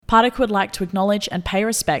Particle would like to acknowledge and pay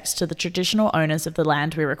respects to the traditional owners of the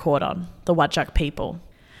land we record on, the Whadjuk people.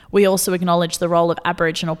 We also acknowledge the role of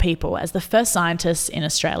Aboriginal people as the first scientists in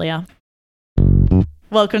Australia.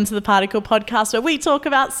 Welcome to the Particle Podcast, where we talk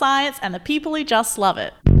about science and the people who just love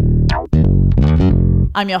it.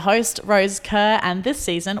 I'm your host, Rose Kerr, and this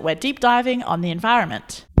season we're deep diving on the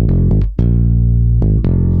environment.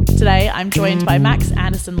 Today, I'm joined by Max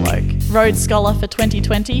Anderson-Loke, Rhodes Scholar for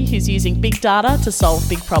 2020, who's using big data to solve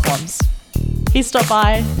big problems. He stopped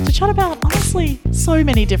by to chat about, honestly, so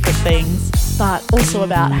many different things, but also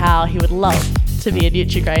about how he would love to be a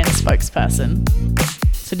Nutrigrain spokesperson.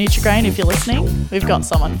 So Nutrigrain, if you're listening, we've got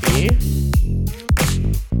someone for you.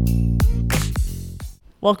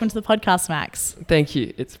 Welcome to the podcast, Max. Thank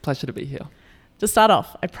you. It's a pleasure to be here. To start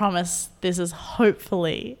off, I promise this is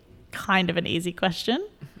hopefully kind of an easy question.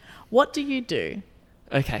 What do you do?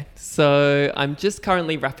 Okay, so I'm just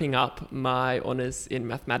currently wrapping up my honours in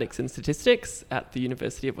mathematics and statistics at the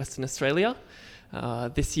University of Western Australia.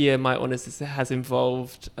 This year, my honours has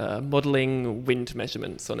involved modelling wind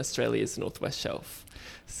measurements on Australia's Northwest Shelf.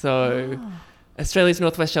 Australia's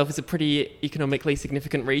Northwest Shelf is a pretty economically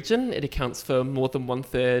significant region. It accounts for more than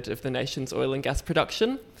 1/3 of the nation's oil and gas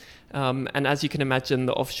production. And as you can imagine,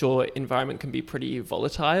 the offshore environment can be pretty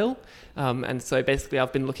volatile. And so basically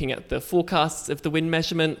I've been looking at the forecasts of the wind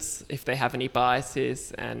measurements, if they have any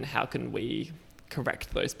biases, and how can we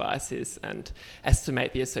correct those biases and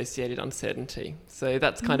estimate the associated uncertainty. So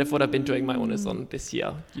that's kind of what I've been doing my honours on this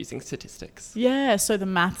year, using statistics. Yeah, so the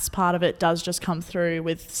maths part of it does just come through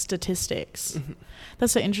with statistics. Mm-hmm.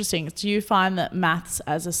 That's so interesting. Do you find that maths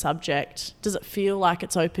as a subject, does it feel like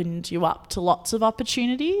it's opened you up to lots of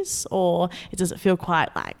opportunities, or does it feel quite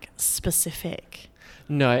specific?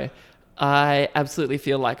 No, I absolutely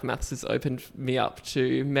feel like maths has opened me up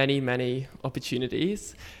to many, many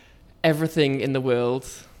opportunities. Everything in the world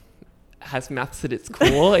has maths at its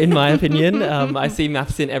core, in my opinion. I see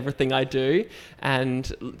maths in everything I do.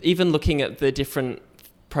 And even looking at the different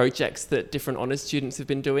projects that different honours students have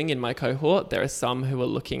been doing in my cohort, there are some who are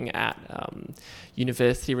looking at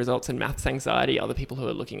university results and maths anxiety, other people who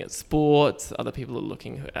are looking at sports, other people are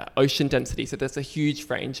looking at ocean density. So there's a huge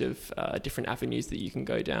range of different avenues that you can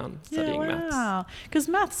go down studying maths. Wow. Because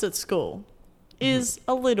maths at school is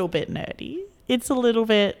a little bit nerdy. It's a little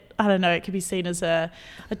bit, I don't know, it could be seen as a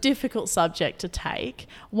difficult subject to take.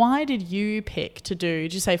 Why did you pick to do,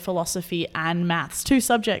 did you say philosophy and maths, two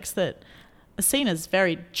subjects that are seen as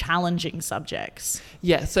very challenging subjects?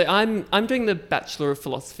 Yeah, so I'm doing the Bachelor of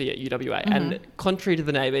Philosophy at UWA, and contrary to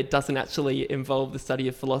the name, it doesn't actually involve the study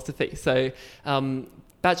of philosophy. So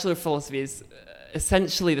Bachelor of Philosophy is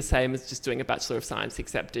essentially the same as just doing a Bachelor of Science,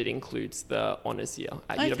 except it includes the honours year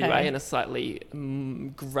at UWA and a slightly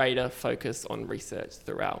greater focus on research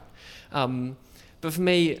throughout. But for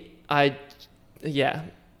me, I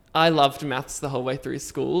loved maths the whole way through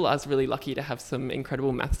school. I was really lucky to have some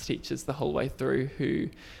incredible maths teachers the whole way through who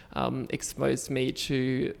exposed me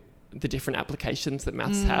to the different applications that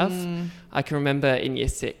maths have. I can remember in year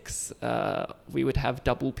 6, we would have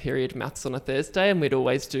double period maths on a Thursday, and we'd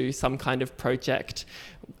always do some kind of project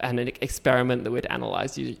and an experiment that would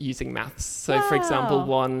analyse using maths. So for example,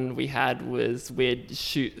 one we had was we'd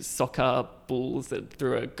shoot soccer balls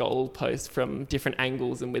through a goal post from different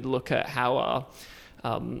angles, and we'd look at how our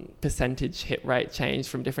percentage hit rate changed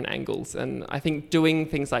from different angles. And I think doing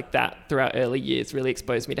things like that throughout early years really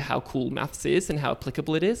exposed me to how cool maths is and how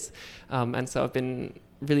applicable it is. And so I've been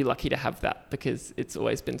really lucky to have that, because it's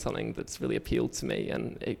always been something that's really appealed to me,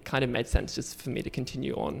 and it kind of made sense just for me to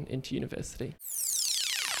continue on into university.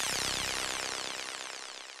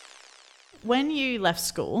 When you left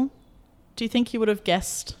school, do you think you would have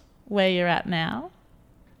guessed where you're at now?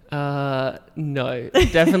 No,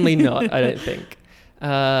 definitely not, I don't think.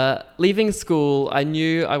 Leaving school, I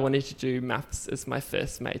knew I wanted to do maths as my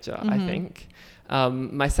first major, I think.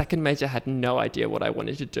 My second major had no idea what I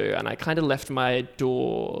wanted to do, and I kind of left my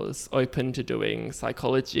doors open to doing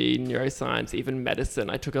psychology, neuroscience, even medicine.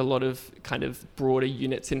 I took a lot of kind of broader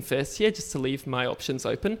units in first year just to leave my options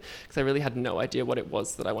open, because I really had no idea what it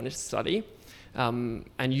was that I wanted to study. And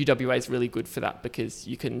UWA is really good for that, because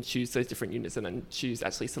you can choose those different units and then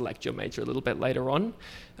actually select your major a little bit later on.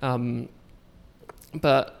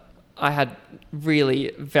 But I had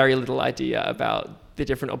really very little idea about the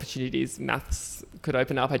different opportunities maths could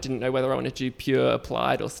open up. I didn't know whether I wanted to do pure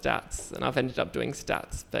applied or stats, and I've ended up doing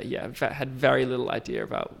stats. But yeah, I had very little idea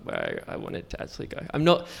about where I wanted to actually go. I'm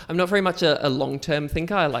not very much a long-term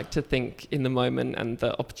thinker. I like to think in the moment and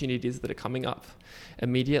the opportunities that are coming up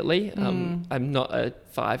immediately. I'm not a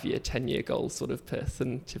 5-year, 10-year goal sort of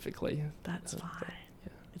person typically. That's fine.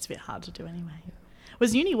 Yeah. It's a bit hard to do anyway. Yeah.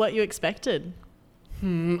 Was uni what you expected?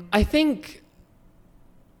 I think,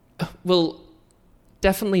 well,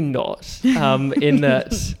 definitely not, in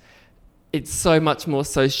that it's so much more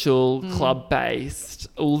social, club-based,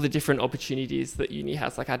 all the different opportunities that uni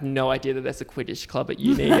has. Like, I had no idea that there's a Quidditch club at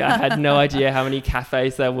uni. I had no idea how many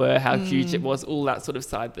cafes there were, how huge it was, all that sort of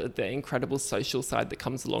side, the incredible social side that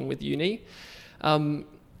comes along with uni.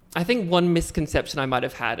 I think one misconception I might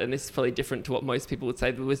have had, and this is probably different to what most people would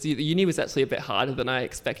say, was the uni was actually a bit harder than I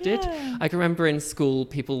expected. Yeah. I can remember in school,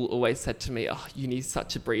 people always said to me, oh, uni's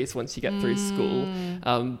such a breeze once you get through school.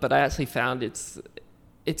 But I actually found it's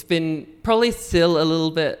been probably still a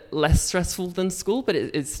little bit less stressful than school, but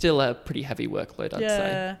it's still a pretty heavy workload, I'd say.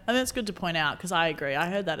 Yeah, and that's good to point out, because I agree. I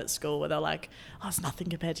heard that at school where they're like, oh, it's nothing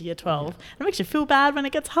compared to year 12. And it makes you feel bad when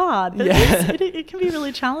it gets hard. But it can be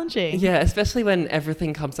really challenging. Yeah, especially when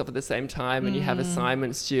everything comes up at the same time and you have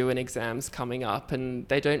assignments due and exams coming up, and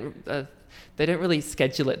they don't really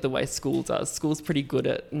schedule it the way school does. School's pretty good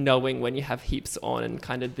at knowing when you have heaps on, and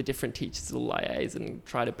kind of the different teachers will liaise and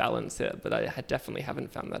try to balance it. But I definitely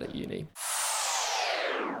haven't found that at uni.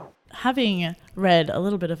 Having read a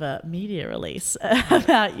little bit of a media release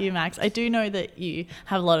about you, Max, I do know that you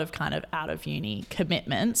have a lot of kind of out of uni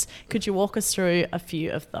commitments. Could you walk us through a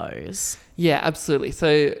few of those? Yeah, absolutely.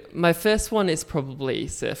 So my first one is probably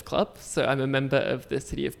Surf Club. So I'm a member of the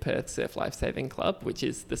City of Perth Surf Lifesaving Club, which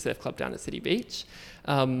is the surf club down at City Beach.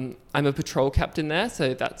 I'm a patrol captain there,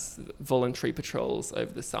 so that's voluntary patrols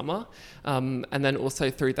over the summer. And then also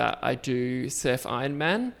through that, I do Surf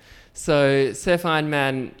Ironman. So Surf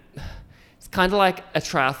Ironman, it's kind of like a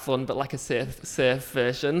triathlon, but like a surf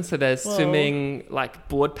version. So there's swimming, like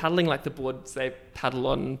board paddling, like the boards they paddle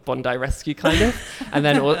on Bondi Rescue kind of. And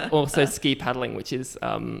then also ski paddling, which is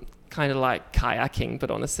kind of like kayaking, but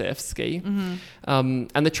on a surf ski. And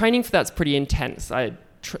the training for that's pretty intense.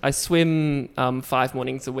 I swim 5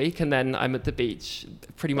 mornings a week, and then I'm at the beach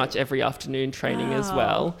pretty much every afternoon training as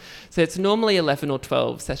well. So it's normally 11 or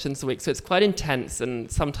 12 sessions a week. So it's quite intense,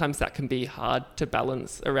 and sometimes that can be hard to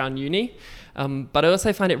balance around uni. But I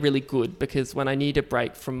also find it really good, because when I need a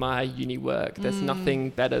break from my uni work, there's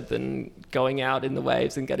nothing better than going out in the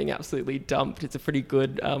waves and getting absolutely dumped. It's a pretty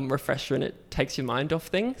good refresher, and it takes your mind off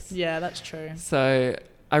things. Yeah, that's true. So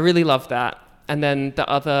I really love that. And then the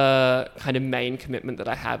other kind of main commitment that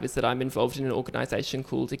I have is that I'm involved in an organisation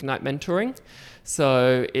called Ignite Mentoring.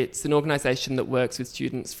 So it's an organisation that works with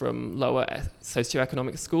students from lower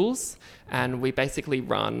socioeconomic schools, and we basically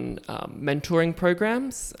run mentoring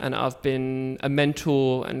programs. And I've been a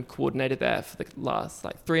mentor and coordinator there for the last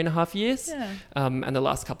 3.5 years. Yeah. And the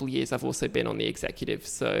last couple of years I've also been on the executive.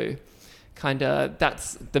 So kind of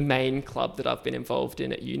that's the main club that I've been involved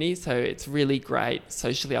in at uni. So it's really great.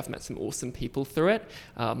 Socially, I've met some awesome people through it.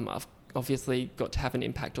 I've obviously got to have an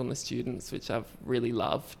impact on the students, which I've really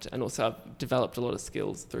loved. And also I've developed a lot of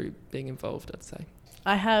skills through being involved, I'd say.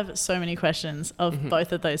 I have so many questions of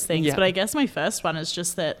both of those things. But I guess my first one is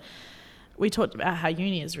just that we talked about how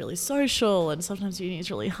uni is really social and sometimes uni is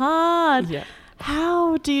really hard. Yeah.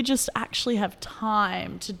 How do you just actually have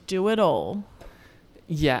time to do it all?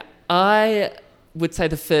 Yeah. I would say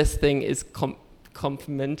the first thing is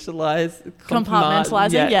compartmentalizing.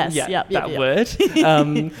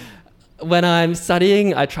 Word. When I'm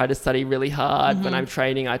studying, I try to study really hard. When I'm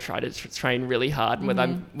training, I try to train really hard.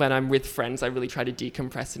 And when I'm with friends, I really try to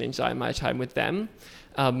decompress and enjoy my time with them.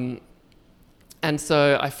 And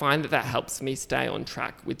so I find that helps me stay on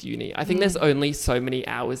track with uni. I think there's only so many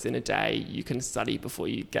hours in a day you can study before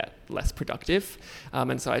you get less productive.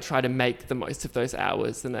 And so I try to make the most of those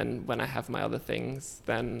hours. And then when I have my other things,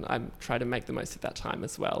 then I try to make the most of that time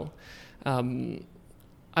as well.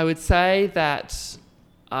 I would say that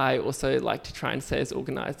I also like to try and stay as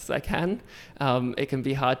organised as I can. It can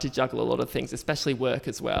be hard to juggle a lot of things, especially work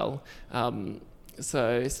as well.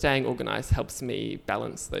 So staying organised helps me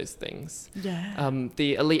balance those things. Yeah.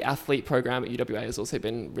 The Elite Athlete program at UWA has also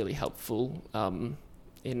been really helpful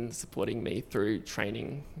in supporting me through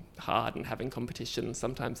training hard and having competitions,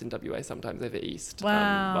 sometimes in WA, sometimes over East,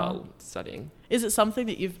 while studying. Is it something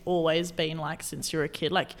that you've always been like since you were a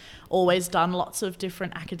kid? Like always done lots of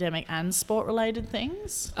different academic and sport related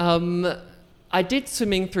things? I did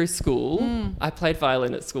swimming through school. I played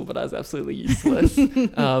violin at school, but I was absolutely useless.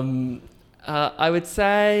 I would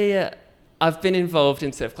say I've been involved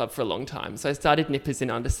in Surf Club for a long time. So I started Nippers in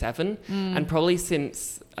under 7 and probably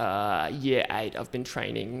since year 8 I've been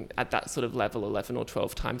training at that sort of level 11 or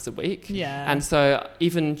 12 times a week. Yeah. And so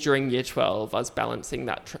even during year 12 I was balancing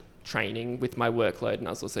that training with my workload, and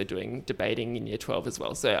I was also doing debating in year 12 as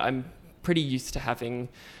well. So I'm pretty used to having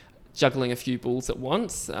juggling a few balls at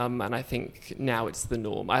once. And I think now it's the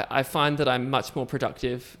norm. I find that I'm much more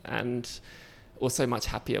productive and also much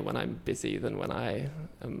happier when I'm busy than when I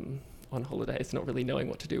am on holidays, not really knowing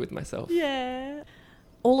what to do with myself. Yeah.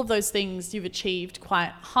 All of those things you've achieved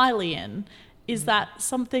quite highly in. Is that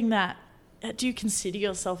something that, do you consider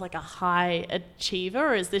yourself like a high achiever,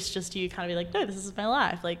 or is this just you kind of be like, no, this is my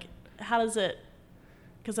life? Like, how does it,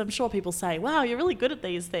 because I'm sure people say, wow, you're really good at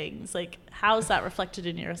these things. Like, how is that reflected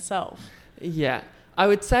in yourself? Yeah, I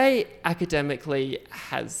would say academically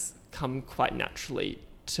has come quite naturally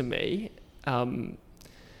to me.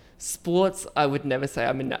 Sports, I would never say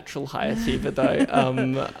I'm a natural high achiever though.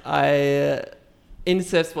 In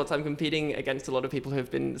surf sports, I'm competing against a lot of people who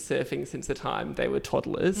have been surfing since the time they were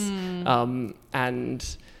toddlers.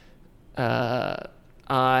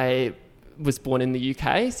 I was born in the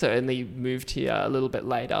UK, so only moved here a little bit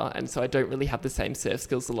later, and so I don't really have the same surf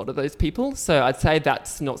skills as a lot of those people. So I'd say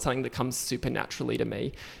that's not something that comes super naturally to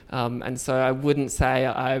me. And so I wouldn't say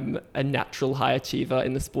I'm a natural high achiever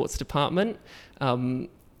in the sports department.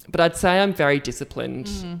 But I'd say I'm very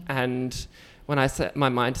disciplined, and when I set my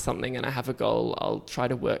mind to something and I have a goal, I'll try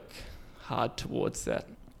to work hard towards it.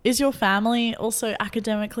 Is your family also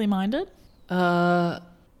academically minded?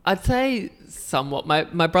 I'd say somewhat.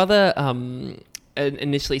 My brother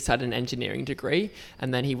initially started an engineering degree,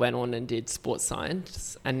 and then he went on and did sports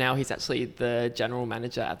science, and now he's actually the general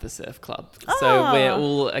manager at the surf club. Oh. So we're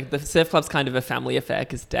all, like, the surf club's kind of a family affair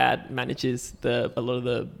because Dad manages a lot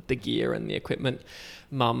of the gear and the equipment.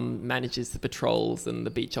 Mum manages the patrols and the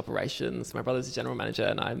beach operations. My brother's a general manager,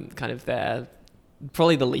 and I'm kind of there,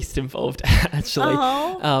 probably the least involved actually.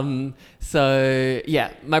 So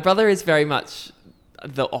yeah, my brother is very much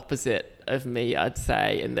the opposite of me, I'd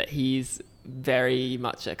say, in that he's very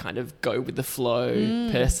much a kind of go with the flow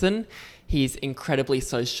person. He's incredibly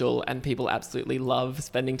social and people absolutely love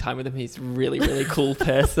spending time with him. He's really, really cool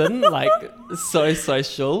person, like so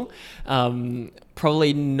social.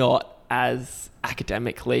 Probably not as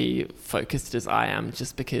academically focused as I am,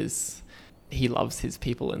 just because he loves his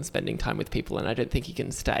people and spending time with people, and I don't think he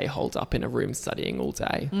can stay holed up in a room studying all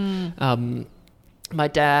day. My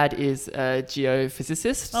dad is a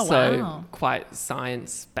geophysicist, so quite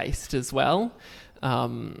science-based as well.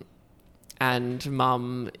 And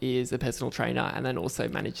Mum is a personal trainer and then also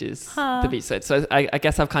manages the beach. So I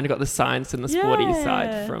guess I've kind of got the science and the sporty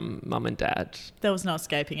side from Mum and Dad. There was no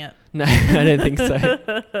escaping it. No, I don't think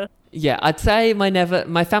so. Yeah, I'd say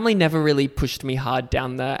my family never really pushed me hard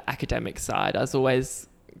down the academic side. I was always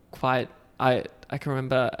quite, I can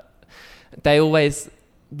remember they always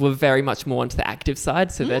were very much more onto the active side.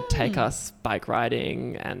 So they'd take us bike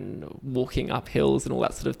riding and walking up hills and all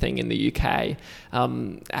that sort of thing in the UK.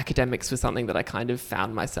 Academics was something that I kind of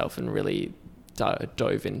found myself and really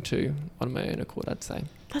dove into on my own accord, I'd say.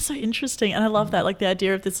 That's so interesting. And I love that, like the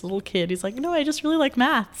idea of this little kid. He's like, no, I just really like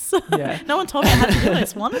maths. Yeah. No one told me I had to do it. I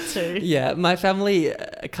just wanted to. Yeah, my family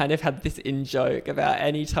kind of had this in-joke about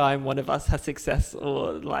any time one of us has success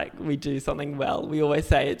or like we do something well, we always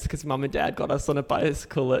say it's because Mum and Dad got us on a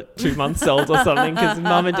bicycle at 2 months old or something, because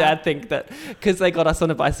Mum and Dad think that because they got us on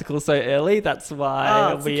a bicycle so early, that's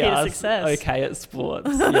why we are okay at sports.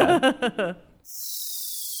 Yeah.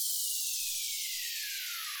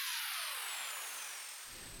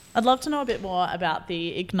 I'd love to know a bit more about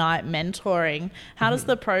the Ignite mentoring. How does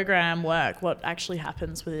the program work? What actually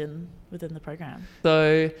happens within the program?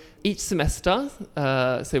 So each semester,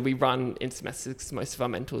 so we run in semesters because most of our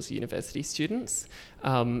mentors are university students.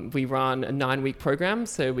 We run a 9-week program.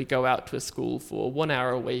 So we go out to a school for 1 hour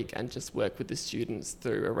a week and just work with the students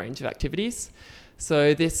through a range of activities.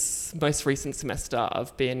 So this most recent semester,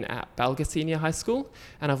 I've been at Balga Senior High School,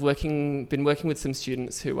 and I've been working with some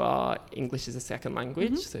students who are English as a second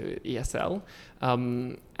language, so ESL.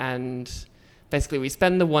 And basically we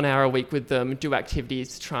spend the 1 hour a week with them, do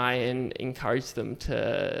activities to try and encourage them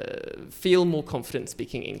to feel more confident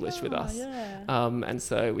speaking English with us. Yeah. And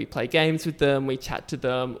so we play games with them, we chat to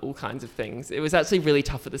them, all kinds of things. It was actually really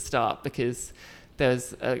tough at the start because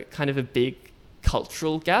there's a kind of a big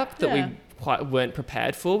cultural gap that we weren't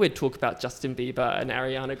prepared for. We'd talk about Justin Bieber and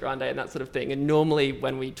Ariana Grande and that sort of thing. And normally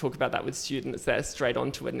when we talk about that with students, they're straight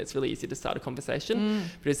onto it and it's really easy to start a conversation.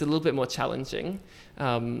 But it's a little bit more challenging.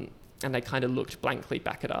 And they kind of looked blankly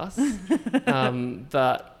back at us.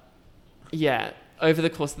 But yeah, over the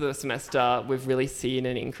course of the semester, we've really seen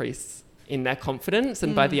an increase in their confidence.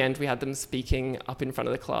 And by the end, we had them speaking up in front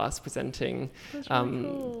of the class, presenting, That's really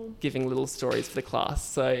cool. giving little stories for the class.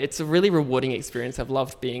 So it's a really rewarding experience. I've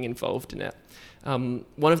loved being involved in it.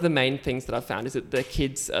 One of the main things that I've found is that the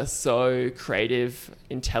kids are so creative,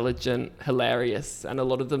 intelligent, hilarious, and a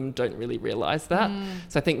lot of them don't really realise that.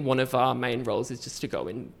 So I think one of our main roles is just to go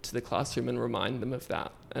into the classroom and remind them of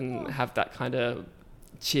that and have that kind of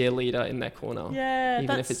cheerleader in their corner,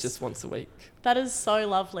 even if it's just once a week. That is so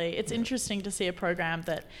lovely. It's interesting to see a program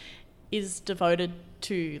that is devoted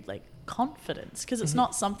to like confidence, because it's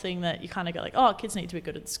not something that you kind of go like, oh, kids need to be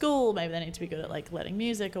good at school, maybe they need to be good at like learning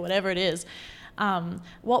music or whatever it is.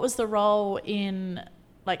 What was the role in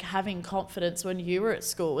like having confidence when you were at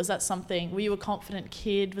school? Was that something, were you a confident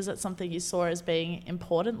kid? Was that something you saw as being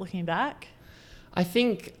important looking back? I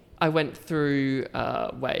think I went through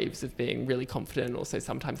waves of being really confident and also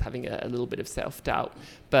sometimes having a little bit of self-doubt.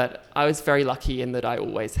 But I was very lucky in that I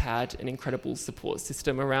always had an incredible support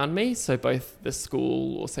system around me. So both the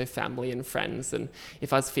school, also family and friends. And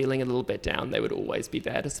if I was feeling a little bit down, they would always be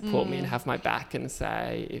there to support me and have my back and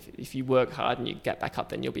say, if you work hard and you get back up,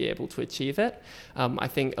 then you'll be able to achieve it. I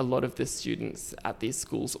think a lot of the students at these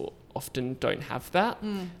schools often don't have that.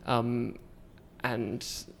 And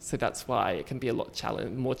so that's why it can be a lot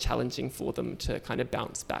more challenging for them to kind of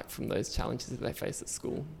bounce back from those challenges that they face at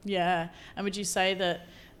school. Yeah. And would you say that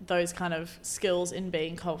those kind of skills in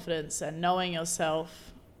being confident and knowing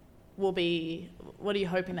yourself will be, what are you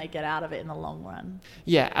hoping they get out of it in the long run?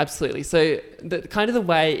 Yeah, absolutely. So the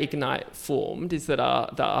way Ignite formed is that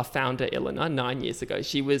our founder, Eleanor, 9 years ago,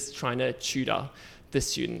 she was trying to tutor the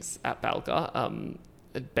students at Balga,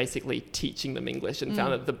 basically teaching them English, and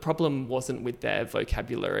found that the problem wasn't with their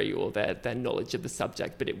vocabulary or their knowledge of the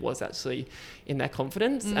subject, but it was actually in their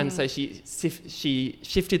confidence. And so she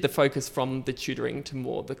shifted the focus from the tutoring to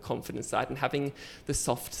more the confidence side and having the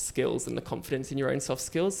soft skills and the confidence in your own soft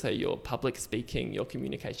skills. So your public speaking, your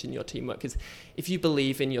communication, your teamwork. Because if you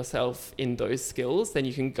believe in yourself in those skills, then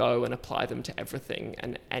you can go and apply them to everything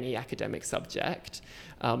and any academic subject.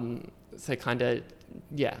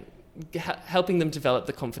 Helping them develop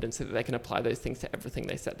the confidence so that they can apply those things to everything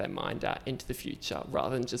they set their mind at into the future,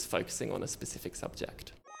 rather than just focusing on a specific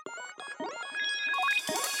subject.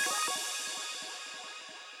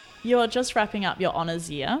 You're just wrapping up your honours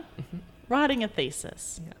year, writing a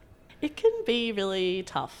thesis. Yeah. It can be really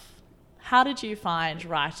tough. How did you find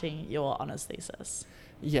writing your honours thesis?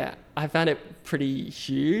 Yeah, I found it pretty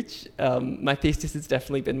huge. My thesis has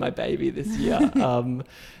definitely been my baby this year.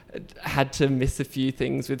 Had to miss a few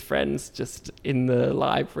things with friends just in the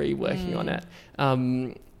library working on it.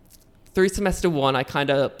 Through semester one, I kind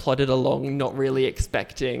of plodded along, not really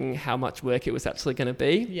expecting how much work it was actually going to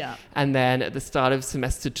be. Yeah. And then at the start of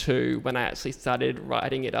semester two, when I actually started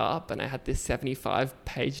writing it up, and I had this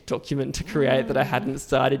 75-page document to create that I hadn't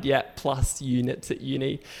started yet, plus units at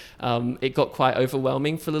uni, it got quite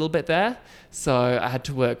overwhelming for a little bit there. So I had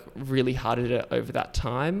to work really hard at it over that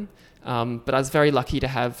time. But I was very lucky to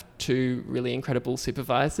have two really incredible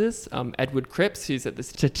supervisors, Edward Cripps, who's at the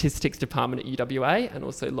Statistics Department at UWA, and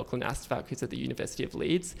also Lachlan Astvak, who's at the University of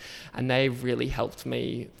Leeds. And they really helped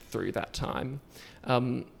me through that time.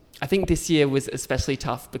 I think this year was especially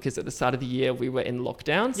tough because at the start of the year we were in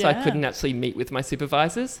lockdown, so I couldn't actually meet with my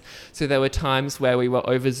supervisors. So there were times where we were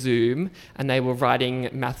over Zoom and they were writing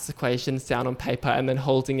maths equations down on paper and then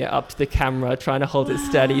holding it up to the camera, trying to hold it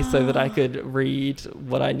steady so that I could read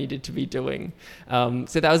what I needed to be doing.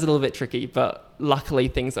 So that was a little bit tricky, but luckily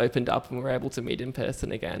things opened up and we were able to meet in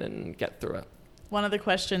person again and get through it. One of the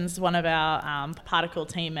questions one of our Particle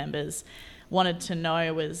team members wanted to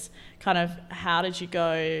know was kind of how did you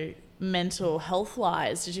go mental health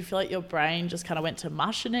wise? Did you feel like your brain just kind of went to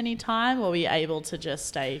mush at any time, or were you able to just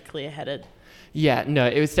stay clear headed? Yeah, no,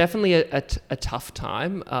 it was definitely a tough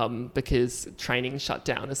time because training shut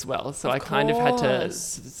down as well. So I kind of had to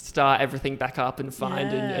start everything back up and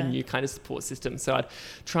find a new kind of support system. So I'd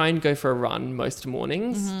try and go for a run most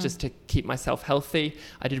mornings just to keep myself healthy.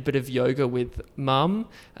 I did a bit of yoga with mum,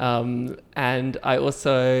 and I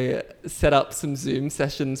also set up some Zoom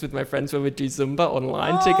sessions with my friends where we'd do Zumba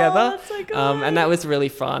online together. That's so good. And that was really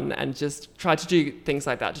fun, and just tried to do things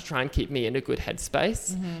like that to try and keep me in a good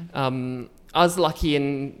headspace. I was lucky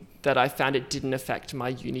in that I found it didn't affect my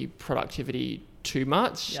uni productivity too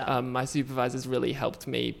much. Yeah. My supervisors really helped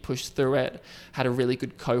me push through it, had a really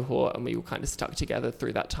good cohort, and we were kind of stuck together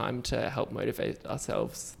through that time to help motivate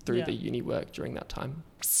ourselves through the uni work during that time.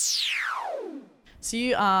 So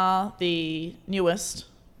you are the newest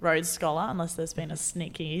Rhodes Scholar, unless there's been a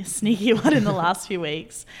sneaky one in the last few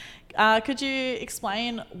weeks. Could you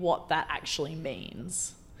explain what that actually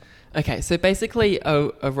means? Okay, so basically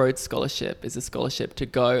a Rhodes Scholarship is a scholarship to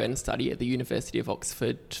go and study at the University of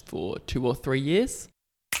Oxford for 2 or 3 years.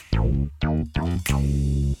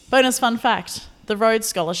 Bonus fun fact, the Rhodes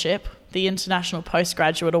Scholarship, the international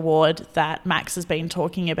postgraduate award that Max has been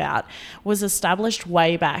talking about, was established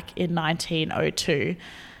way back in 1902.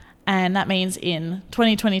 And that means in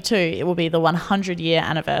 2022, it will be the 100-year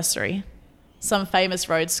anniversary. Some famous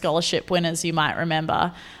Rhodes Scholarship winners you might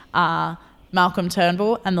remember are Malcolm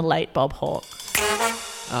Turnbull and the late Bob Hawke.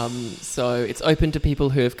 So it's open to people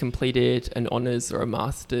who have completed an honours or a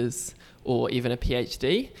master's or even a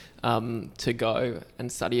PhD to go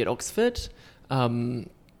and study at Oxford.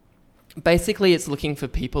 Basically, it's looking for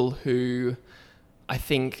people who I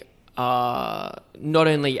think are not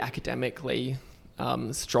only academically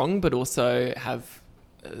strong, but also have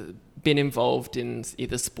been involved in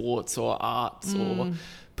either sports or arts or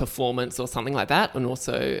performance or something like that, and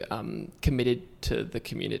also committed to the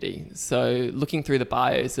community. So looking through the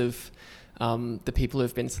bios of the people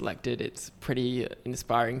who've been selected, it's pretty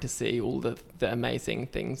inspiring to see all the amazing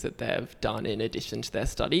things that they've done in addition to their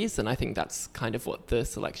studies, and I think that's kind of what the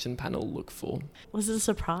selection panel look for. Was it a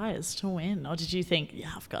surprise to win, or did you think,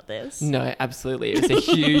 yeah, I've got this? No, absolutely. It was a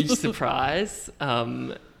huge surprise.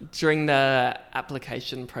 During the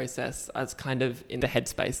application process, I was kind of in the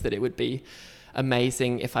headspace that it would be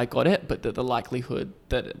amazing if I got it, but the likelihood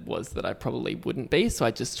that it was that I probably wouldn't be. So I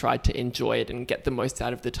just tried to enjoy it and get the most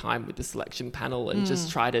out of the time with the selection panel and just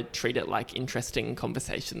try to treat it like interesting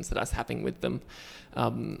conversations that I was having with them.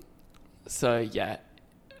 So yeah,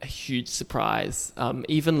 a huge surprise.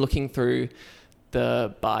 Even looking through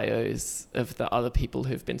the bios of the other people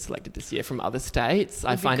who've been selected this year from other states,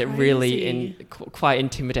 I find it really quite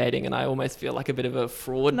intimidating, and I almost feel like a bit of a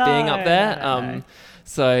fraud being up there. No.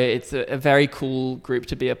 So it's a very cool group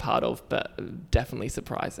to be a part of, but definitely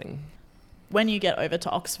surprising. When you get over to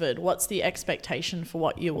Oxford, what's the expectation for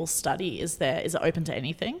what you will study? Is it open to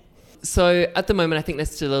anything? So at the moment, I think there's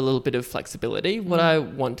still a little bit of flexibility. What I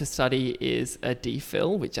want to study is a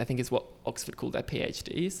DPhil, which I think is what Oxford call their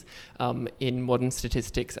PhDs, in modern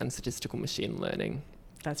statistics and statistical machine learning.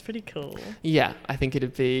 That's pretty cool. Yeah, I think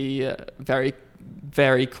it'd be a very,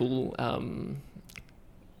 very cool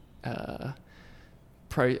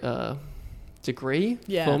degree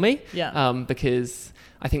for me. Yeah. Because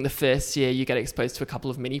I think the first year you get exposed to a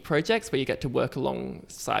couple of mini projects where you get to work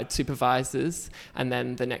alongside supervisors, and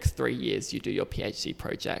then the next 3 years you do your PhD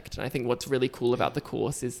project. And I think what's really cool about the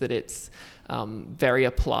course is that it's very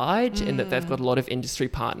applied in that they've got a lot of industry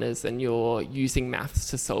partners and you're using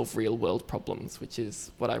maths to solve real world problems, which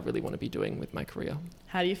is what I really want to be doing with my career.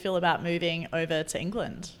 How do you feel about moving over to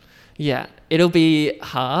England? Yeah, it'll be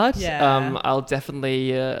hard. Yeah. I'll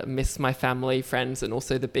definitely miss my family, friends, and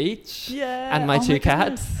also the beach. Yeah. And my two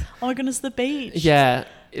cats. Oh my goodness, the beach. Yeah,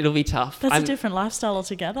 it'll be tough. That's a different lifestyle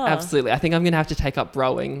altogether. Absolutely. I think I'm going to have to take up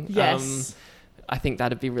rowing. Yes. I think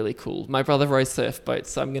that'd be really cool. My brother rows surf boats,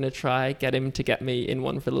 so I'm going to get him to get me in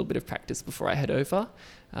one for a little bit of practice before I head over.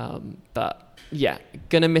 But yeah,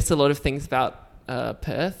 going to miss a lot of things about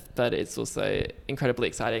Perth, but it's also incredibly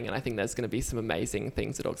exciting, and I think there's going to be some amazing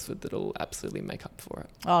things at Oxford that'll absolutely make up for it.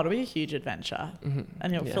 Oh, it'll be a huge adventure,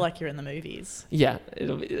 and you'll feel like you're in the movies. Yeah,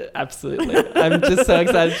 it'll be absolutely. I'm just so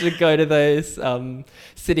excited to go to those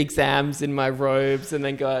sit exams in my robes, and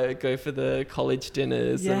then go for the college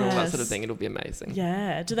dinners and all that sort of thing. It'll be amazing.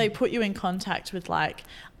 Yeah. Do they put you in contact with like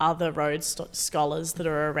other Rhodes scholars that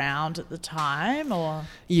are around at the time, or?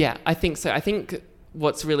 Yeah, I think so. I think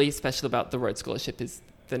what's really special about the Rhodes Scholarship is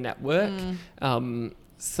the network.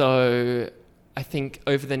 So I think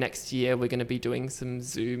over the next year, we're going to be doing some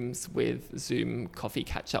Zoom coffee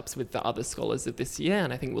catch-ups with the other scholars of this year.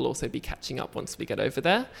 And I think we'll also be catching up once we get over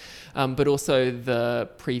there. But also the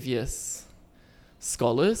previous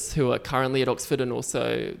scholars who are currently at Oxford and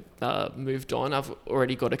also moved on. I've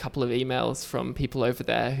already got a couple of emails from people over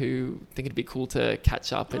there who think it'd be cool to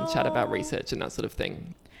catch up and chat about research and that sort of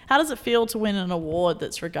thing. How does it feel to win an award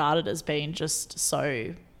that's regarded as being just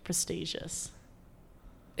so prestigious?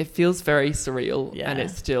 It feels very surreal, and it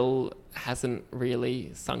still hasn't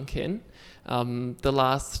really sunk in. The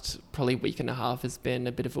last probably week and a half has been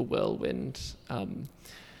a bit of a whirlwind. I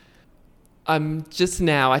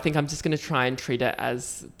think I'm just going to try and treat it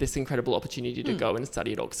as this incredible opportunity to go and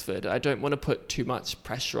study at Oxford. I don't want to put too much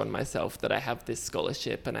pressure on myself that I have this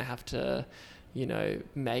scholarship and I have to,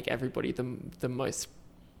 make everybody the most,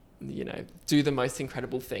 do the most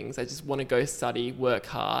incredible things. I just want to go study, work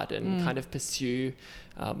hard, and kind of pursue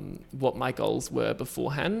what my goals were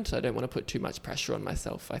beforehand. I don't want to put too much pressure on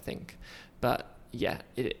myself, I think. But yeah,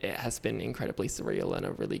 it has been incredibly surreal and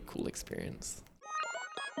a really cool experience.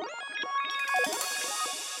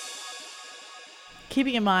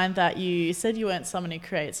 keeping in mind that you said you weren't someone who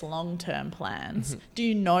creates long-term plans, do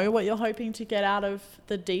you know what you're hoping to get out of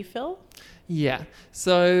the DPhil? Yeah.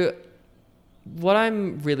 So what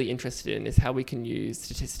I'm really interested in is how we can use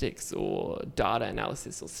statistics or data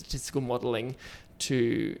analysis or statistical modelling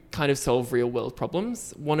to kind of solve real world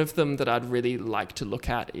problems. One of them that I'd really like to look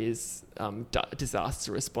at is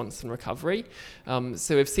disaster response and recovery.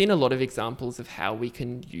 So we've seen a lot of examples of how we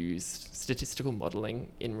can use statistical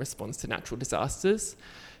modelling in response to natural disasters.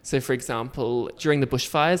 So for example, during the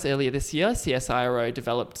bushfires earlier this year, CSIRO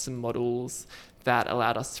developed some models that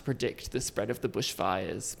allowed us to predict the spread of the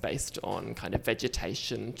bushfires based on kind of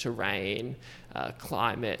vegetation, terrain,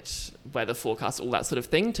 climate, weather forecasts, all that sort of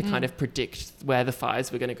thing, to kind of predict where the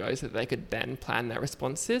fires were going to go so that they could then plan their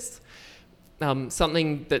responses.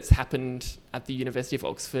 Something that's happened at the University of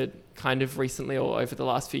Oxford kind of recently or over the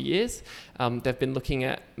last few years, they've been looking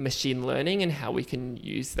at machine learning and how we can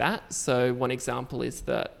use that. So one example is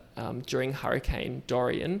that during Hurricane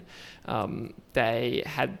Dorian, they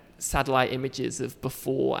had satellite images of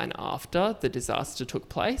before and after the disaster took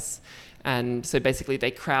place. And so basically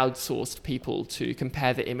they crowdsourced people to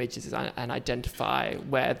compare the images and identify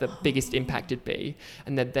where the biggest impact would be.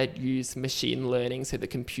 And then they'd use machine learning so the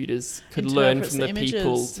computers could learn from the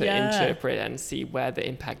people to interpret and see where the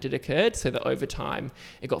impact had occurred, so that over time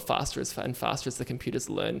it got faster and faster as the computers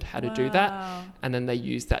learned how to do that. And then they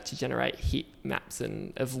used that to generate heat maps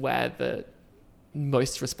of where the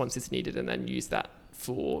most response is needed, and then use that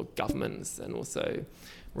for governments and also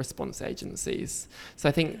response agencies. So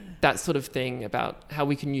I think that sort of thing about how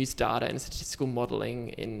we can use data and statistical modelling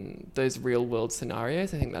in those real world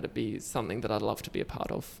scenarios, I think that'd be something that I'd love to be a part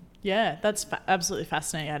of. Yeah, that's absolutely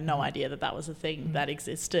fascinating. I had no idea that was a thing that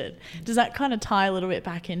existed. Does that kind of tie a little bit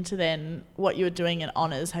back into then what you were doing in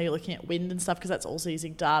honours, how you're looking at wind and stuff, because that's also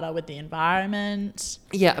using data with the environment?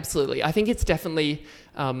 Yeah, absolutely. I think it's definitely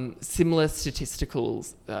similar statistical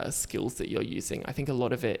skills that you're using. I think a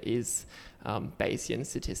lot of it is Bayesian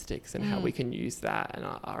statistics and how we can use that and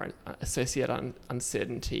our associate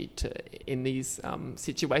uncertainty in these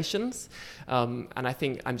situations. And I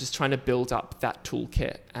think I'm just trying to build up that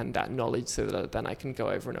toolkit and that knowledge so that then I can go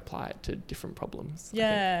over and apply it to different problems.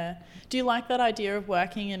 Yeah. Do you like that idea of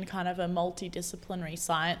working in kind of a multidisciplinary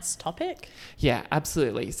science topic? Yeah,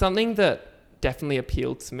 absolutely. Something that definitely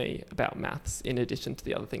appealed to me about maths, in addition to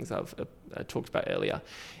the other things I've talked about earlier,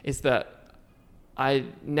 is that I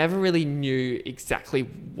never really knew exactly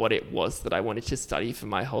what it was that I wanted to study for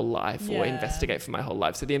my whole life or investigate for my whole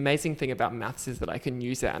life. So the amazing thing about maths is that I can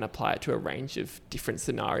use it and apply it to a range of different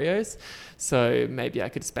scenarios. So maybe I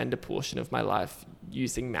could spend a portion of my life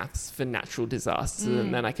using maths for natural disasters,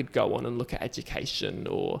 and then I could go on and look at education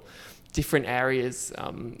or different areas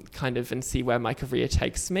kind of and see where my career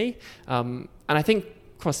takes me. And I think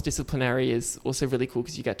cross-disciplinary is also really cool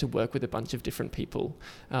because you get to work with a bunch of different people,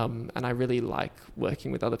 and I really like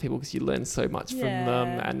working with other people because you learn so much from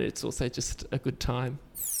them, and it's also just a good time.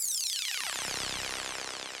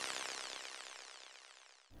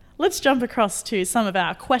 Let's jump across to some of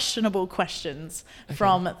our questionable questions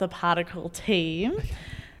from the Particle team. Okay.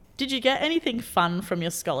 Did you get anything fun from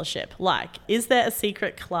your scholarship? Like, is there a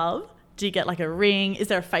secret club? Do you get like a ring? Is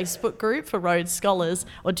there a Facebook group for Rhodes Scholars,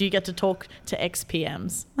 or do you get to talk to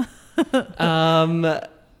ex-PMs?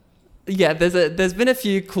 Yeah, there's been a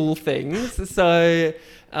few cool things. So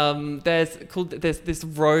there's this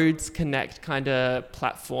Rhodes Connect kind of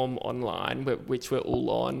platform online which we're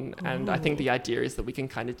all on, and I think the idea is that we can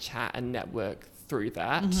kind of chat and network through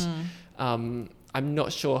that. I'm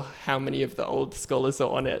not sure how many of the old scholars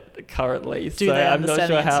are on it currently. Do they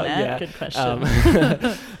understand the internet? Good question.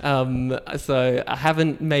 So I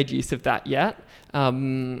haven't made use of that yet.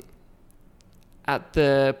 At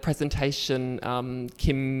the presentation,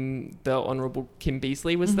 the Honourable Kim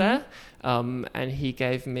Beazley was there, and he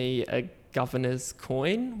gave me a governor's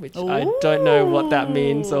coin, which I don't know what that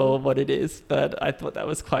means or what it is, but I thought that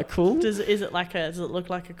was quite cool. Does it look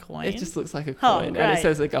like a coin? It just looks like a coin, and it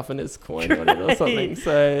says a governor's coin on it or something.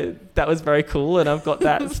 So that was very cool, and I've got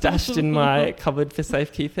that stashed in my cupboard for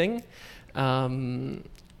safekeeping.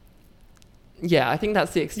 Yeah, I think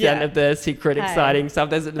that's the extent of the secret, exciting stuff.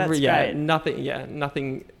 There's great.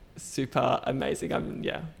 nothing super amazing.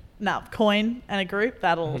 No, coin and a group,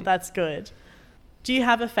 that's good. Do you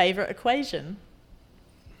have a favourite equation?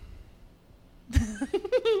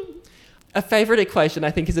 A favourite equation,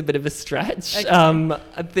 I think, is a bit of a stretch. Okay.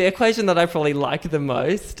 The equation that I probably like the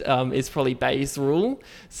most is probably Bayes' rule.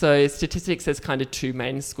 So statistics has kind of two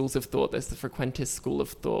main schools of thought. There's the frequentist school of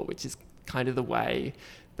thought, which is kind of the way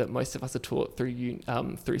that most of us are taught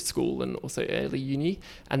through school and also early uni.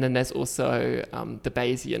 And then there's also the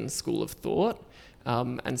Bayesian school of thought,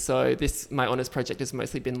 And so my honours project has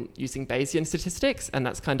mostly been using Bayesian statistics, and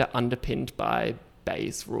that's kind of underpinned by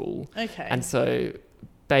Bayes' rule. Okay. And so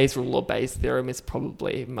Bayes' rule or Bayes' theorem is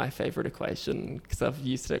probably my favourite equation because I've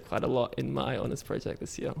used it quite a lot in my honours project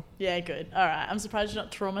this year. Yeah, good. All right. I'm surprised you're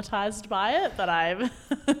not traumatised by it, but I'm...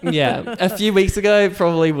 Yeah, a few weeks ago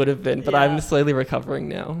probably would have been, but Yeah. I'm slowly recovering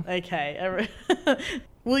now. Okay.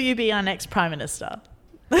 Will you be our next Prime Minister?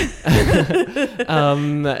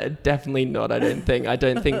 Definitely not, I don't think. I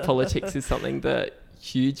don't think politics is something that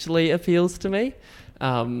hugely appeals to me.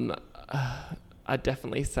 I'd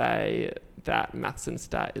definitely say that maths and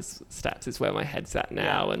stats is where my head's at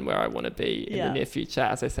now and where I want to be in the near future.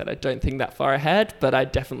 As I said, I don't think that far ahead, but I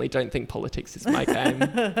definitely don't think politics is my game.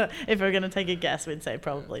 If we're going to take a guess, we'd say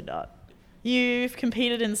probably not. You've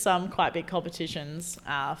competed in some quite big competitions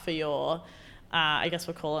for your, I guess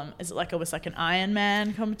we'll call them, is it almost like an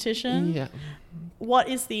Ironman competition? Yeah. What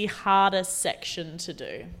is the hardest section to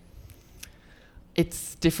do?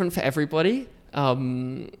 It's different for everybody.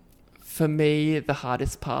 For me, the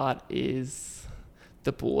hardest part is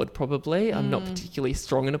the board, probably. I'm not particularly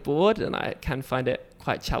strong in a board, and I can find it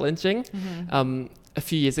quite challenging. A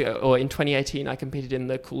few years ago, or in 2018, I competed in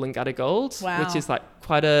the Coolangatta Gold, which is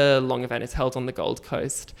quite a long event. It's held on the Gold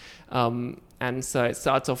Coast. And so it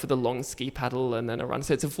starts off with a long ski paddle and then a run.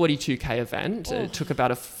 So it's a 42k event. It took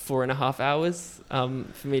about 4.5 hours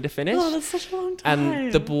for me to finish. Oh, that's such a long time.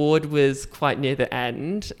 And the board was quite near the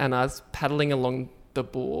end, and I was paddling along the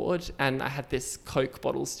board, and I had this Coke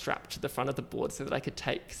bottle strapped to the front of the board so that I could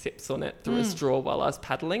take sips on it through a straw while I was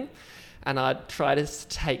paddling. And I'd try to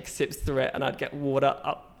take sips through it, and I'd get water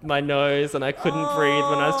up my nose, and I couldn't breathe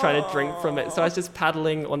when I was trying to drink from it. So I was just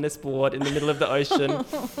paddling on this board in the middle of the ocean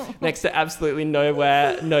next to absolutely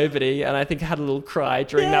nobody. And I think I had a little cry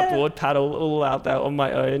during that board paddle, all out there on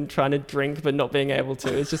my own, trying to drink but not being able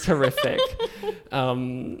to. It was just horrific.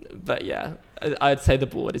 But yeah, I'd say the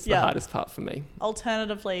board is the hardest part for me.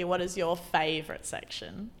 Alternatively, what is your favourite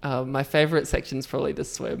section? My favourite section is probably the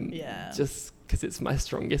swim. Yeah. Just because it's my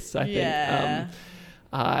strongest, I think.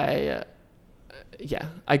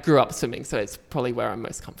 I grew up swimming, so it's probably where I'm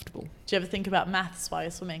most comfortable. Do you ever think about maths while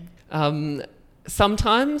you're swimming?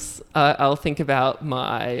 Sometimes I'll think about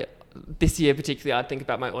this year particularly, I'd think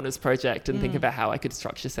about my honours project and think about how I could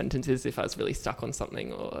structure sentences if I was really stuck on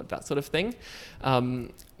something or that sort of thing.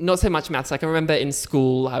 Not so much maths. I can remember in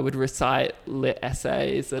school I would recite lit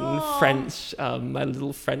essays and French, my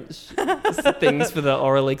little French things for the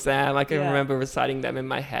oral exam. I can remember reciting them in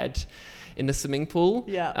my head in the swimming pool.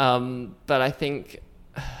 But I think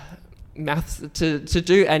maths, to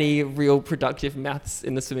do any real productive maths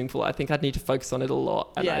in the swimming pool, I think I'd need to focus on it a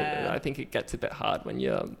lot. And I think it gets a bit hard when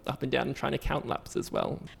you're up and down and trying to count laps as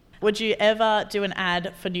well. Would you ever do an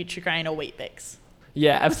ad for Nutri-Grain or Weet-Bix?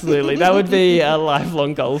 Yeah, absolutely. That would be a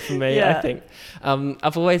lifelong goal for me, I think.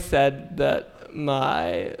 I've always said that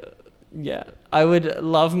I would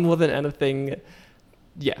love more than anything.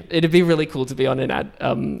 Yeah, it'd be really cool to be on an ad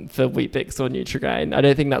for Weet-Bix or Nutri-Grain. I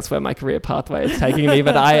don't think that's where my career pathway is taking me,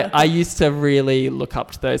 but I used to really look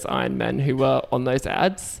up to those Ironmen who were on those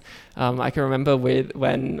ads. I can remember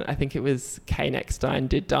when I think it was Kane Eckstein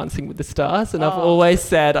did Dancing with the Stars, and I've always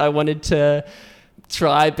said I wanted to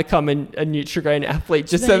become a Nutri-Grain athlete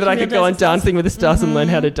just so that I could go on Dancing with the Stars and learn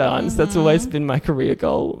how to dance. That's always been my career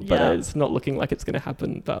goal, but it's not looking like it's going to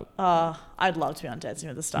happen. But I'd love to be on Dancing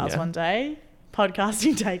with the Stars one day.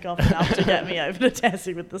 Podcasting take off enough to get me over to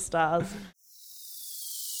Dancing with the Stars.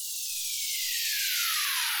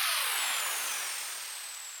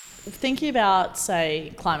 Thinking about,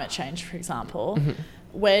 say, climate change, for example,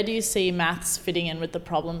 where do you see maths fitting in with the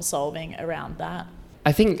problem solving around that?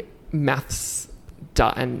 I think maths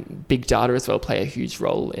and big data as well play a huge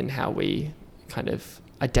role in how we kind of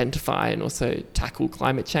identify and also tackle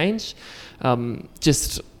climate change.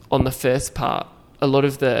 Just on the first part, a lot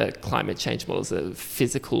of the climate change models are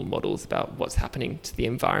physical models about what's happening to the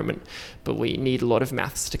environment, but we need a lot of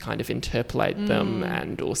maths to kind of interpolate them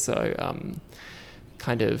and also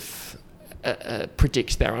kind of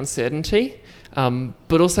predict their uncertainty.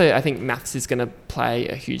 But also I think maths is going to play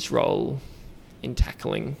a huge role in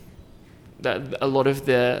tackling a lot of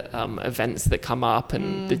the events that come up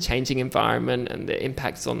and the changing environment and the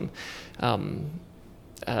impacts on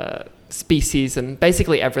species and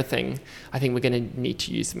basically everything. I think we're going to need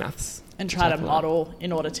to use maths and try to model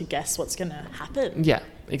in order to guess what's going to happen. Yeah,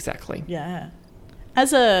 exactly. Yeah.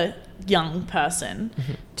 As a young person,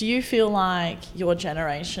 do you feel like your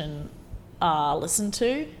generation are listened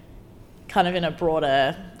to kind of in a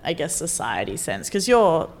broader, I guess, society sense? Because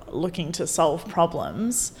you're looking to solve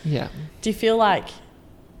problems. Yeah. Do you feel like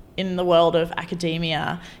in the world of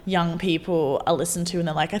academia, young people are listened to and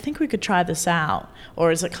they're like, I think we could try this out?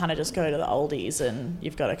 Or is it kind of just go to the oldies and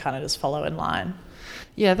you've got to kind of just follow in line?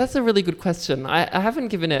 Yeah, that's a really good question. I haven't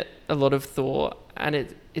given it a lot of thought, and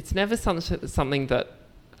it's never something that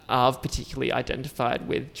I've particularly identified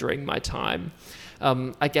with during my time.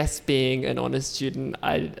 I guess being an honours student,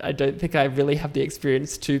 I don't think I really have the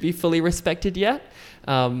experience to be fully respected yet.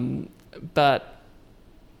 But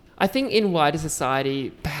I think in wider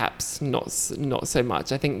society, perhaps not so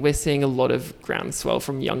much. I think we're seeing a lot of groundswell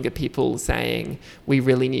from younger people saying we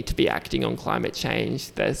really need to be acting on climate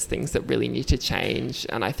change. There's things that really need to change.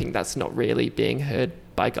 And I think that's not really being heard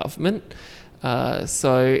by government.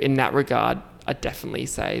 So in that regard, I'd definitely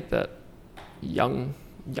say that young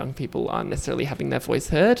people aren't necessarily having their voice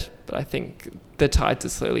heard. But I think the tides are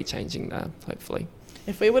slowly changing there, hopefully.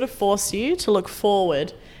 If we were to force you to look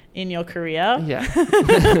forward in your career.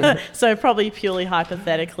 Yeah. So probably purely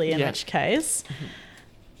hypothetically, in Yeah. which case,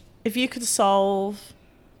 if you could solve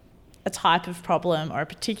a type of problem or a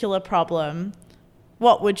particular problem,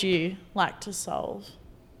 what would you like to solve?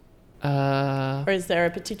 Or is there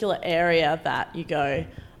a particular area that you go,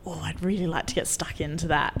 oh, I'd really like to get stuck into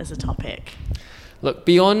that as a topic? Look,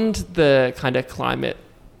 beyond the kind of climate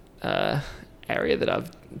area that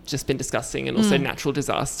I've just been discussing, and also natural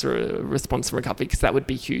disaster response and recovery, because that would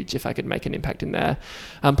be huge if I could make an impact in there.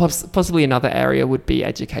 Possibly another area would be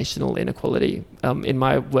educational inequality. In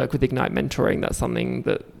my work with Ignite Mentoring, that's something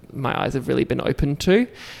that my eyes have really been open to.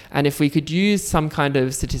 And if we could use some kind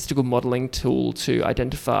of statistical modelling tool to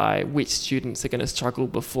identify which students are going to struggle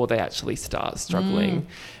before they actually start struggling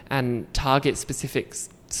and target specific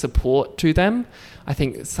support to them, I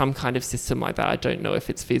think some kind of system like that, I don't know if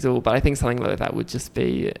it's feasible, but I think something like that would just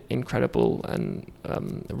be incredible and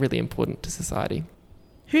really important to society.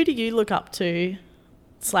 Who do you look up to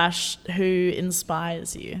 / who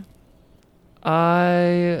inspires you?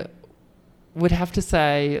 I would have to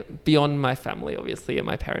say, beyond my family, obviously, and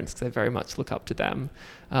my parents, because I very much look up to them,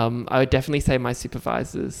 I would definitely say my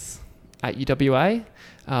supervisors at UWA.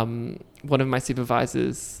 One of my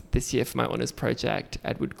supervisors this year for my honours project,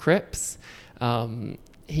 Edward Cripps,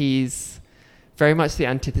 he's very much the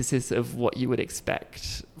antithesis of what you would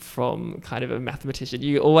expect from kind of a mathematician.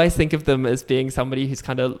 You always think of them as being somebody who's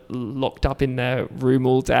kind of locked up in their room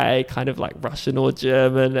all day, kind of like Russian or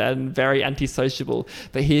German and very antisociable.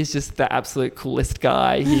 But he's just the absolute coolest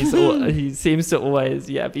guy. He seems to always,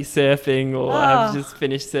 be surfing or have just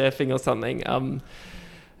finished surfing or something.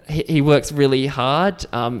 He works really hard.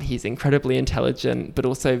 He's incredibly intelligent, but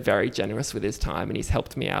also very generous with his time, and he's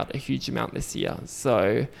helped me out a huge amount this year.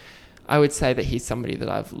 So I would say that he's somebody that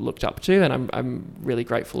I've looked up to, and I'm really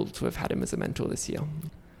grateful to have had him as a mentor this year.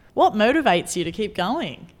 What motivates you to keep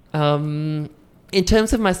going? In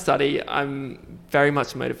terms of my study, I'm very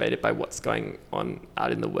much motivated by what's going on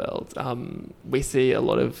out in the world. We see a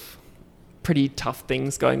lot of pretty tough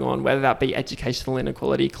things going on, whether that be educational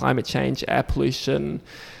inequality, climate change, air pollution,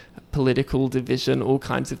 political division, all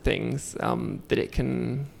kinds of things that it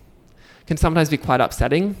can sometimes be quite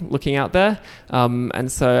upsetting looking out there.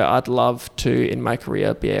 And so I'd love to, in my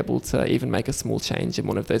career, be able to even make a small change in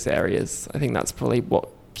one of those areas. I think that's probably what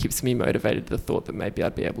keeps me motivated, the thought that maybe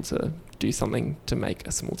I'd be able to do something to make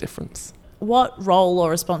a small difference. What role or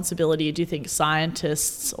responsibility do you think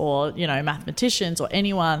scientists or, mathematicians or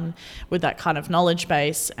anyone with that kind of knowledge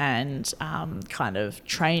base and kind of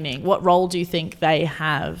training, what role do you think they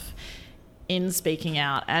have in speaking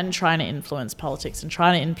out and trying to influence politics and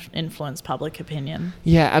trying to influence public opinion?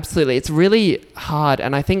 Yeah, absolutely. It's really hard.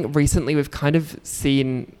 And I think recently we've kind of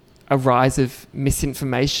seen a rise of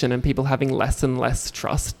misinformation and people having less and less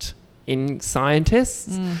trust in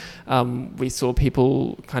scientists. We saw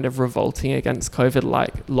people kind of revolting against COVID,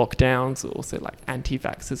 like lockdowns, also like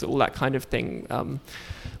anti-vaxxers, all that kind of thing. A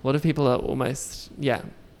lot of people are almost,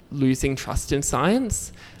 losing trust in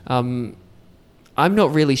science. I'm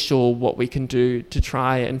not really sure what we can do to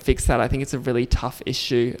try and fix that. I think it's a really tough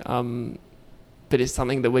issue, but it's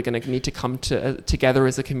something that we're going to need to come together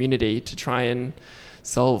as a community to try and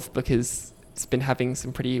solve, because it's been having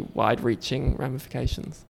some pretty wide-reaching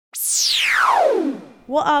ramifications.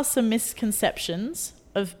 What are some misconceptions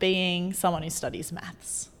of being someone who studies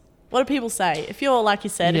maths? What do people say? If you're, like you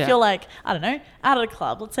said, if you're like, I don't know, out of the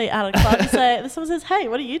club, let's say out of the club, someone says, hey,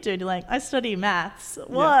 what do you do? And you're like, I study maths.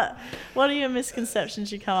 What are your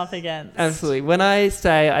misconceptions you come up against? Absolutely. When I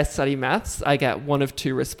say I study maths, I get one of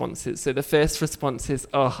two responses. So the first response is,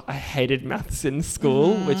 I hated maths in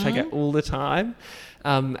school, which I get all the time.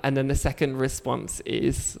 And then the second response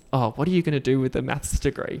is, oh, what are you going to do with a maths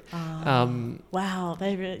degree? Wow.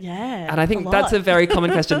 And I think that's a very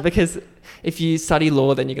common question, because if you study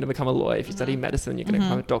law, then you're going to become a lawyer. If you study medicine, you're going to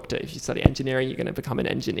become a doctor. If you study engineering, you're going to become an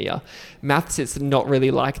engineer. Maths is not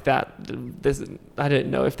really like that. I don't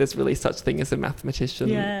know if there's really such thing as a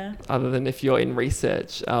mathematician, other than if you're in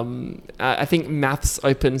research. I think maths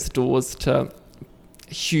opens doors to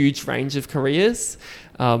a huge range of careers.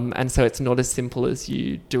 And so it's not as simple as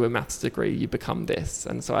you do a maths degree, you become this.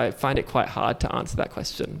 And so I find it quite hard to answer that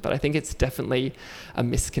question. But I think it's definitely a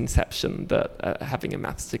misconception that having a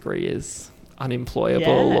maths degree is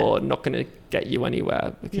unemployable or not going to get you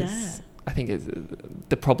anywhere, because I think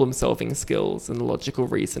the problem solving skills and the logical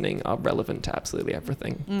reasoning are relevant to absolutely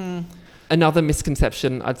everything. Another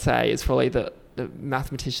misconception I'd say is probably that the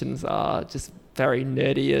mathematicians are just very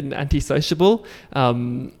nerdy and antisociable.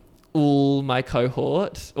 All my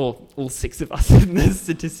cohort, or all 6 of us in the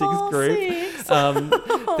statistics group,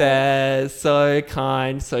 they're so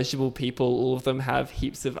kind, sociable people. All of them have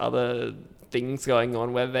heaps of other things going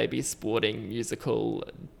on, whether they be sporting, musical,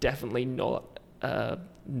 definitely not a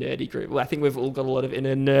nerdy group. Well, I think we've all got a lot of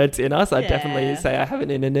inner nerds in us. I'd definitely say I have an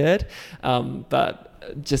inner nerd, but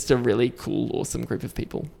just a really cool, awesome group of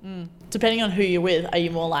people. Depending on who you're with, are you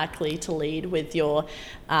more likely to lead with your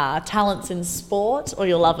talents in sport or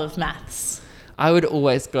your love of maths? I would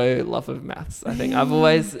always go love of maths. I think I've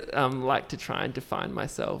always liked to try and define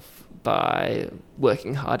myself by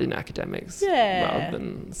working hard in academics rather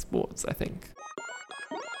than sports, I think.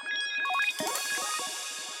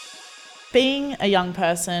 Being a young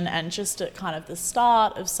person and just at kind of the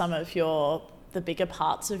start of some of the bigger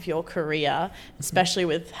parts of your career, especially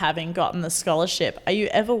with having gotten the scholarship, are you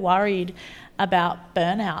ever worried about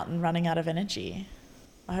burnout and running out of energy?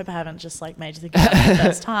 I hope I haven't just made you think about it the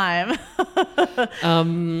first time.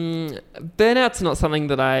 Burnout's not something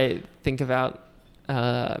that I think about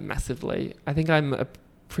massively. I think I'm a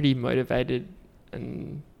pretty motivated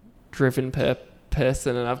and driven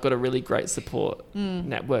person, and I've got a really great support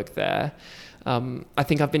network there. I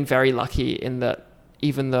think I've been very lucky in that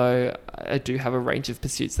even though I do have a range of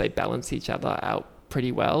pursuits, they balance each other out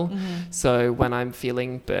pretty well. So when I'm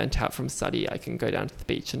feeling burnt out from study, I can go down to the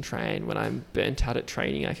beach and train. When I'm burnt out at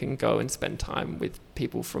training, I can go and spend time with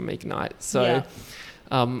people from Ignite. So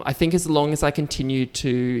I think as long as I continue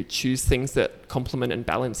to choose things that complement and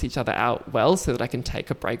balance each other out well, so that I can take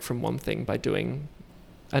a break from one thing by doing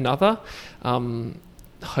another,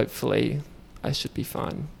 hopefully I should be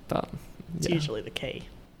fine. But it's usually the key.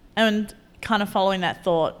 And kind of following that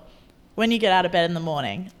thought, when you get out of bed in the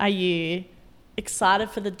morning, are you excited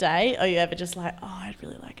for the day, or are you ever just like, oh, I'd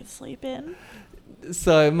really like to sleep in?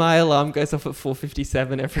 So my alarm goes off at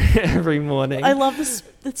 4:57 every morning. I love this.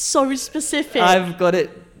 It's so specific. I've got it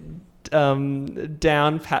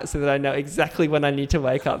down pat so that I know exactly when I need to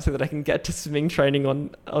wake up, so that I can get to swimming training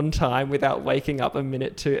on time without waking up a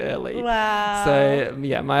minute too early. Wow. So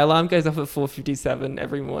my alarm goes off at 4:57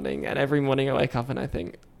 every morning, and every morning I wake up and I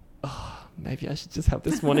think, oh, maybe I should just have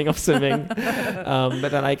this morning off swimming. But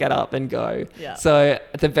then I get up and go. So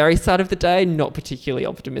at the very start of the day, not particularly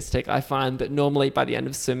optimistic. I find that normally by the end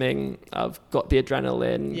of swimming, I've got the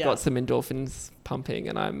adrenaline, got some endorphins pumping,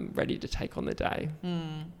 and I'm ready to take on the day.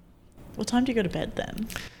 What time do you go to bed then?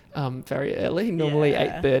 Very early, normally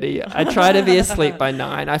 8:30. I try to be asleep by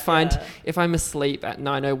 9. I find if I'm asleep at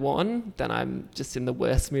 9:01, then I'm just in the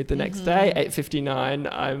worst mood the next day. 8:59,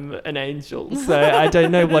 I'm an angel. So I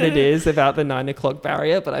don't know what it is about the 9 o'clock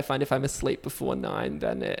barrier, but I find if I'm asleep before 9,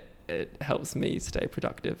 then it helps me stay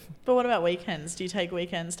productive. But what about weekends? Do you take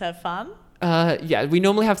weekends to have fun? We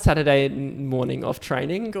normally have Saturday morning off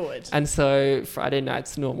training. Good. And so Friday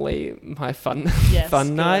night's normally my fun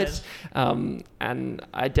night. And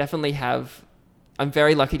I definitely I'm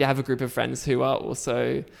very lucky to have a group of friends who are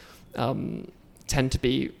also tend to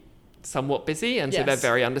be somewhat busy. And so they're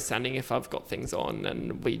very understanding if I've got things on,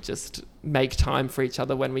 and we just make time for each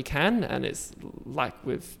other when we can. And it's like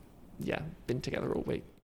we've, been together all week.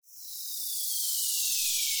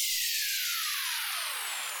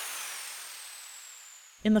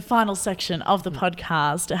 In the final section of the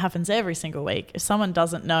podcast, it happens every single week. If someone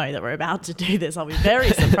doesn't know that we're about to do this, I'll be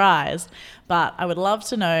very surprised. But I would love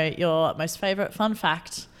to know your most favourite fun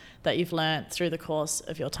fact that you've learnt through the course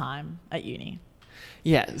of your time at uni.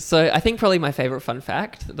 Yeah, so I think probably my favourite fun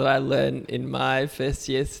fact that I learned in my first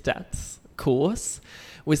year stats course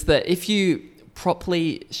was that if you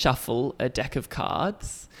properly shuffle a deck of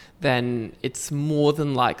cards, then it's more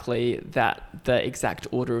than likely that the exact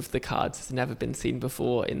order of the cards has never been seen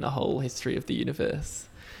before in the whole history of the universe.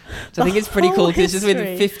 So I think it's pretty whole cool because just with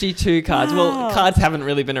history. 52 cards, Wow. well, cards haven't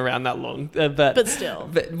really been around that long, But still.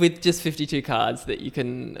 But with just 52 cards that you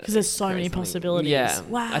can... Because there's so create many something. possibilities. Yeah.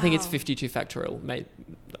 Wow. I think it's 52 factorial, mate,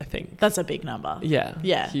 I think. That's a big number. Yeah.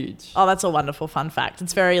 Yeah. Huge. Oh, that's a wonderful fun fact.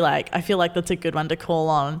 It's very I feel like that's a good one to call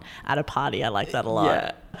on at a party. I like that a lot.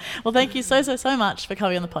 Yeah. Well, thank you so much for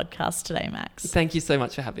coming on the podcast today, Max. Thank you so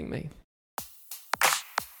much for having me.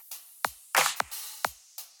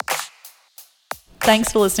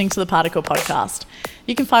 Thanks for listening to the Particle Podcast.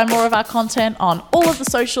 You can find more of our content on all of the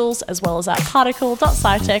socials as well as at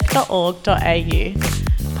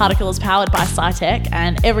particle.scitech.org.au. Particle is powered by SciTech,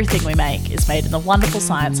 and everything we make is made in the wonderful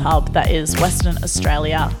science hub that is Western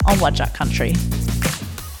Australia on Wadjuk country.